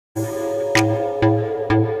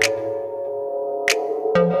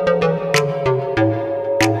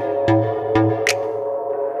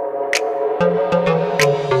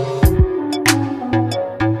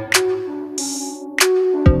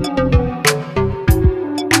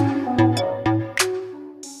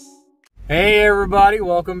Hey everybody,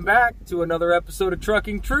 welcome back to another episode of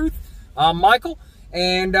Trucking Truth. I'm Michael,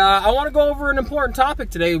 and I want to go over an important topic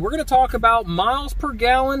today. We're going to talk about miles per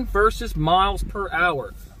gallon versus miles per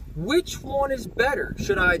hour. Which one is better?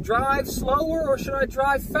 Should I drive slower or should I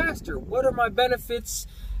drive faster? What are my benefits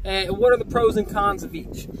and what are the pros and cons of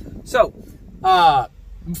each? So,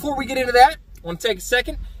 before we get into that, I want to take a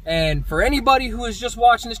second, and for anybody who is just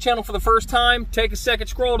watching this channel for the first time, take a second,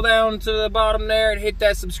 scroll down to the bottom there and hit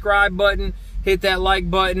that subscribe button, hit that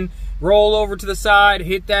like button, roll over to the side,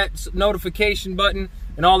 hit that notification button,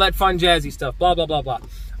 and all that fun jazzy stuff, blah, blah, blah, blah.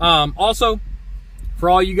 Also, for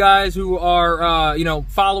all you guys who are,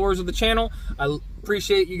 followers of the channel, I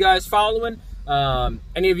appreciate you guys following.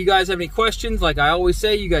 Any of you guys have any questions, like I always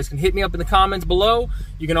say, you guys can hit me up in the comments below.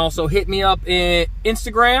 You can also hit me up in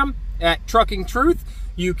Instagram at Trucking Truth.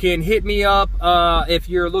 You can hit me up if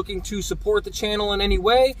you're looking to support the channel in any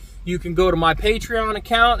way. You can go to my Patreon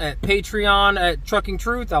account at Patreon at Trucking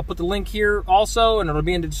Truth. I'll put the link here also, and it'll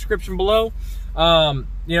be in the description below.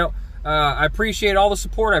 I appreciate all the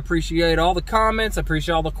support. I appreciate all the comments. I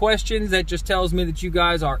appreciate all the questions. That just tells me that you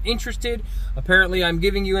guys are interested. Apparently, I'm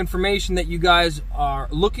giving you information that you guys are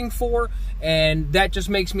looking for, and that just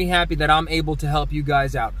makes me happy that I'm able to help you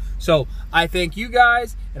guys out. So I thank you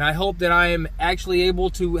guys, and I hope that I am actually able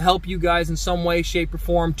to help you guys in some way, shape, or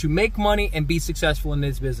form to make money and be successful in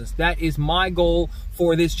this business. That is my goal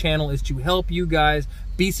for this channel, is to help you guys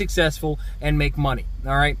be successful and make money.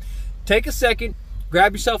 All right? Take a second.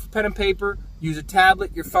 Grab yourself a pen and paper, use a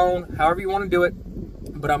tablet, your phone, however you want to do it.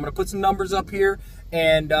 But I'm going to put some numbers up here,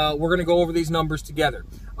 and we're going to go over these numbers together.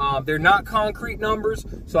 They're not concrete numbers,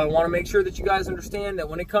 so I want to make sure that you guys understand that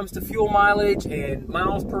when it comes to fuel mileage and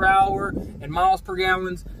miles per hour and miles per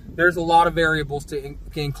gallons, there's a lot of variables to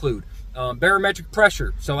include. Barometric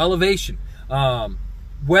pressure, so elevation,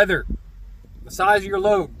 weather, the size of your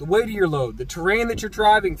load, the weight of your load, the terrain that you're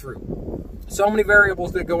driving through. So many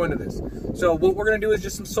variables that go into this. So what we're going to do is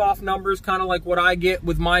just some soft numbers, kind of like what I get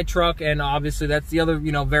with my truck, and obviously that's the other,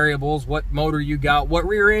 variables. What motor you got, what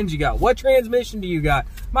rear end you got, what transmission do you got.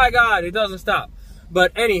 My God, it doesn't stop.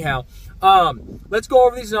 But anyhow, let's go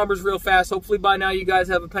over these numbers real fast. Hopefully by now you guys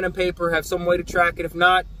have a pen and paper, have some way to track it. If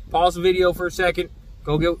not, pause the video for a second.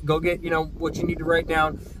 Go get what you need to write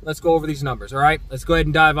down. Let's go over these numbers, all right? Let's go ahead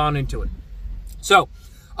and dive on into it. So,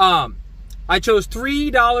 I chose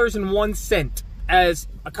 $3.01 as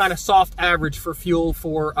a kind of soft average for fuel,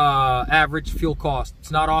 for average fuel cost.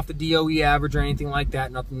 It's not off the DOE average or anything like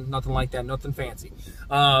that. Nothing like that. Nothing fancy.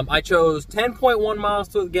 I chose 10.1 miles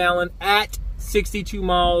to the gallon at 62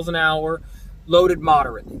 miles an hour, loaded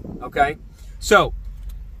moderately. Okay, so,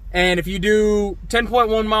 and if you do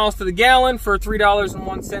 10.1 miles to the gallon for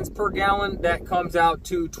 $3.01 per gallon, that comes out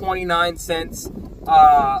to 29 cents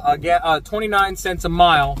 29 cents a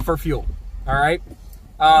mile for fuel. All right.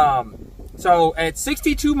 So at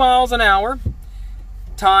 62 miles an hour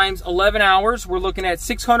times 11 hours, we're looking at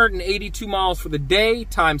 682 miles for the day,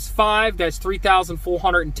 times 5, that's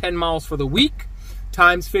 3,410 miles for the week,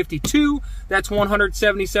 times 52, that's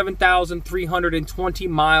 177,320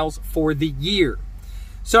 miles for the year.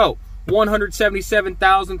 So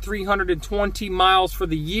 177,320 miles for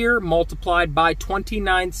the year multiplied by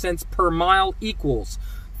 29 cents per mile equals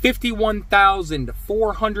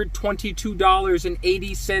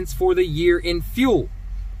 $51,422.80 for the year in fuel.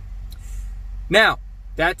 Now,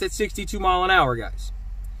 that's at 62 mile an hour, guys.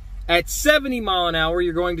 At 70 mile an hour,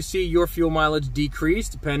 you're going to see your fuel mileage decrease,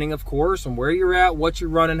 depending, of course, on where you're at, what you're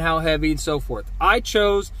running, how heavy, and so forth. I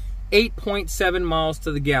chose 8.7 miles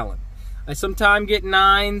to the gallon. I sometimes get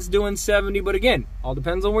 9s doing 70, but again, all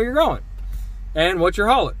depends on where you're going and what you're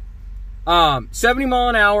hauling. 70 mile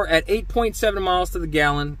an hour at 8.7 miles to the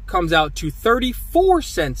gallon comes out to 34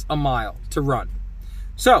 cents a mile to run.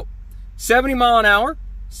 So 70 mile an hour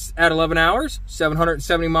at 11 hours,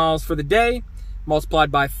 770 miles for the day,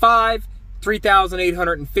 multiplied by 5,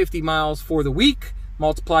 3,850 miles for the week,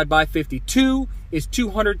 multiplied by 52 is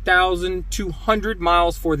 200,200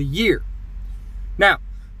 miles for the year. Now,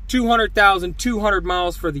 200,200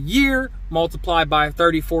 miles for the year multiplied by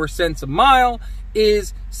 34 cents a mile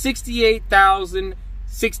is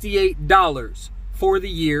 $68,068 for the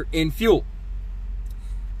year in fuel.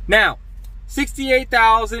 Now,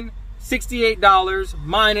 $68,068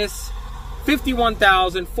 minus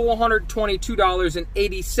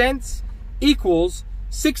 $51,422.80 equals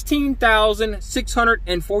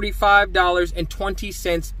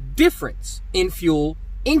 $16,645.20 difference in fuel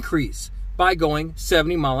increase by going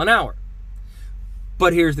 70 mile an hour.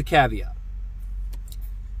 But here's the caveat.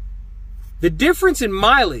 The difference in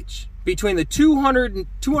mileage between the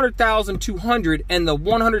 200,200 and the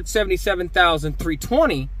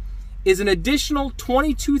 177,320 is an additional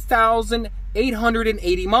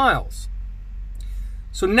 22,880 miles.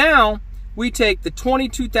 So now we take the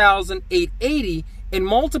 22,880 and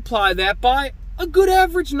multiply that by a good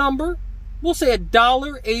average number. We'll say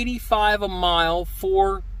 $1.85 a mile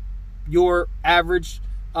for your average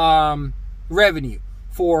revenue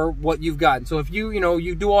for what you've gotten. So if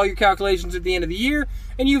you do all your calculations at the end of the year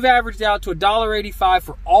and you've averaged out to $1.85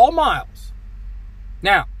 for all miles.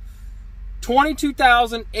 Now,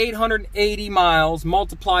 22,880 miles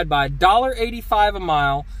multiplied by $1.85 a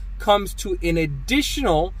mile comes to an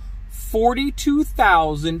additional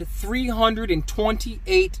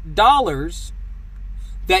 $42,328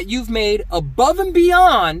 that you've made above and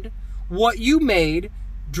beyond what you made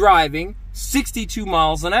driving 62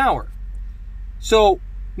 miles an hour. So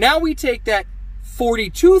now we take that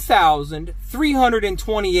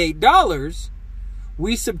 $42,328,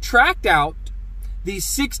 we subtract out the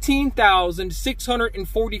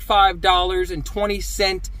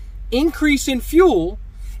 $16,645.20 increase in fuel,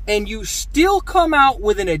 and you still come out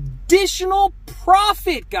with an additional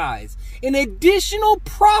profit, guys. An additional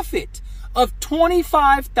profit of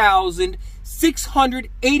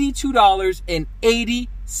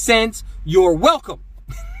 $25,682.80. You're welcome.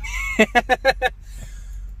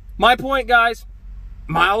 My point, guys,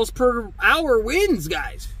 miles per hour wins,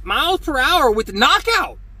 guys. Miles per hour with the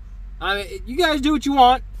knockout. I mean, you guys do what you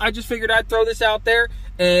want. I just figured I'd throw this out there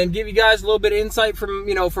and give you guys a little bit of insight from,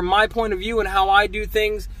 from my point of view and how I do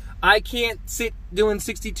things. I can't sit doing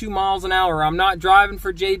 62 miles an hour. I'm not driving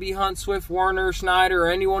for JB Hunt, Swift, Warner, Schneider, or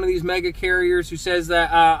any one of these mega carriers who says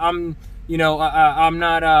that I'm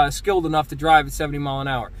not skilled enough to drive at 70 mile an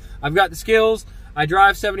hour. I've got the skills. I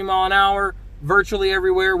drive 70 mile an hour virtually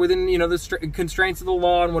everywhere within, the constraints of the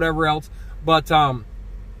law and whatever else. But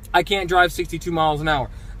I can't drive 62 miles an hour.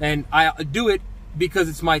 And I do it because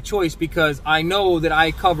it's my choice, because I know that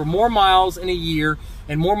I cover more miles in a year,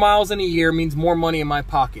 and more miles in a year means more money in my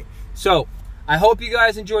pocket. So I hope you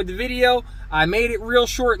guys enjoyed the video. I made it real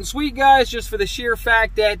short and sweet, guys, just for the sheer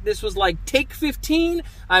fact that this was like take 15.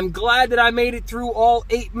 I'm glad that I made it through all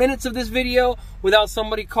 8 minutes of this video without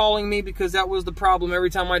somebody calling me, because that was the problem. Every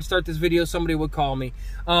time I'd start this video, somebody would call me.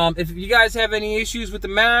 If you guys have any issues with the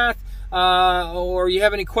math, or you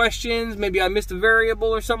have any questions, maybe I missed a variable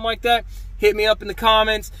or something like that, hit me up in the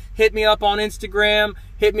comments, hit me up on Instagram,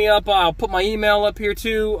 hit me up. I'll put my email up here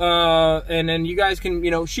too, and then you guys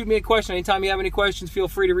can, shoot me a question. Anytime you have any questions, feel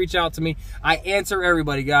free to reach out to me. I answer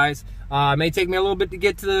everybody, guys. It may take me a little bit to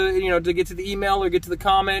get to the, to get to the email or get to the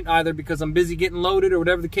comment, either because I'm busy getting loaded or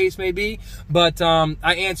whatever the case may be. But I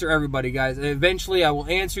answer everybody, guys. Eventually, I will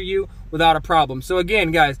answer you without a problem. So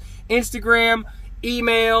again, guys, Instagram,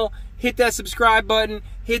 email, hit that subscribe button,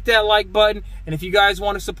 hit that like button, and if you guys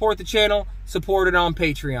want to support the channel, support it on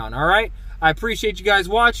Patreon, all right? I appreciate you guys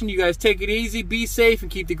watching. You guys take it easy, be safe, and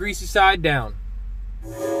keep the greasy side down.